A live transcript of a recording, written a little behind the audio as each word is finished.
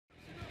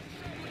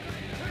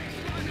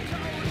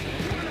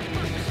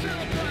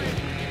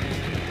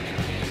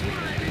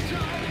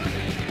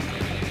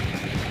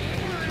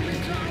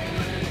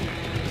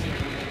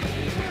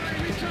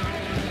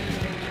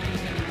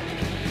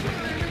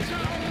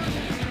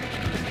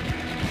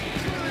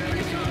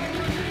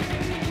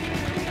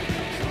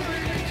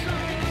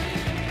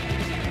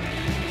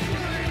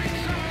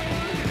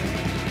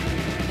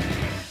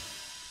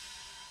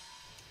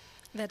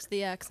That's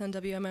the X on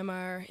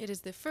WMMR. It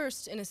is the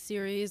first in a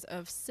series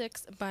of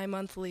 6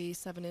 bi-monthly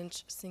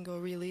 7-inch single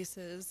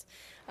releases.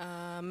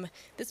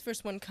 This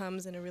first one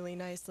comes in a really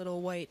nice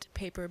little white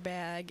paper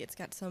bag. It's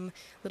got some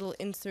little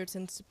inserts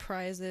and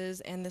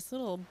surprises and this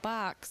little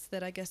box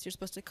that I guess you're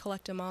supposed to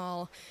collect them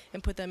all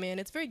and put them in.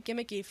 It's very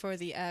gimmicky for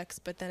the X,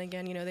 but then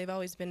again, you know, they've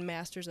always been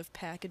masters of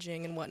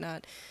packaging and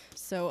whatnot.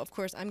 So, of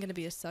course, I'm going to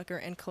be a sucker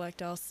and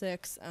collect all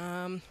 6.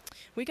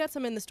 We got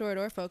some in the store at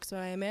Orfolk, so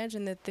I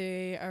imagine that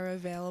they are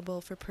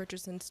available for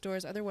purchase in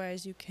stores.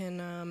 Otherwise, you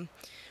can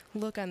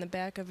look on the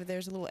back of it.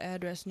 There's a little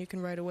address, and you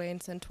can write away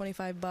and send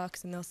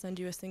 $25, and they'll send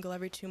you a single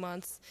every 2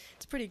 months.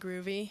 It's pretty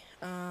groovy.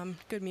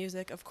 Good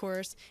music, of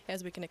course,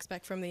 as we can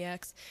expect from the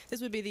X. This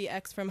would be the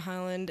X from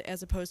Holland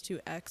as opposed to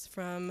X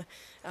from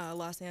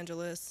Los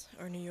Angeles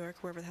or New York,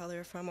 wherever the hell they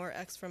were from, or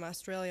X from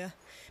Australia.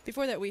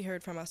 Before that, we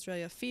heard from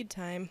Australia Feed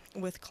Time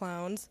with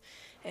Clowns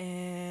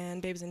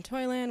and Babes in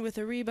Toyland with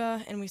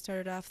Ariba, and we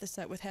started off the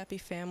set with Happy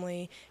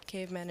Family,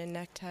 Cavemen and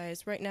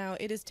Neckties. Right now,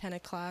 it is 10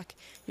 o'clock.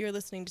 You're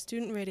listening to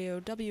Student Radio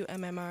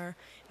WMMR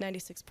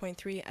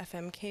 96.3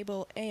 FM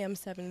cable, AM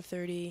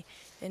 730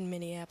 in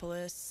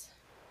Minneapolis.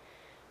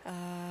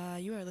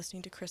 You are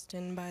listening to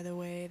Kristen, by the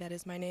way. That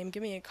is my name.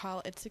 Give me a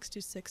call at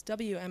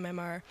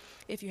 626-WMMR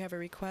if you have a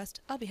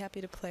request. I'll be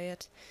happy to play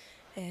it.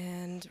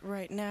 And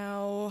right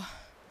now,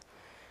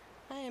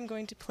 I am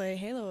going to play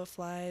Halo of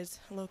Flies,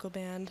 local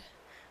band,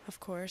 of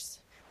course.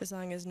 The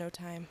song is No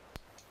Time.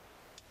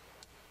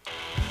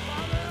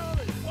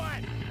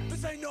 What?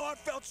 This ain't no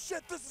heartfelt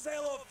shit, this is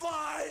Halo of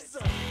Flies!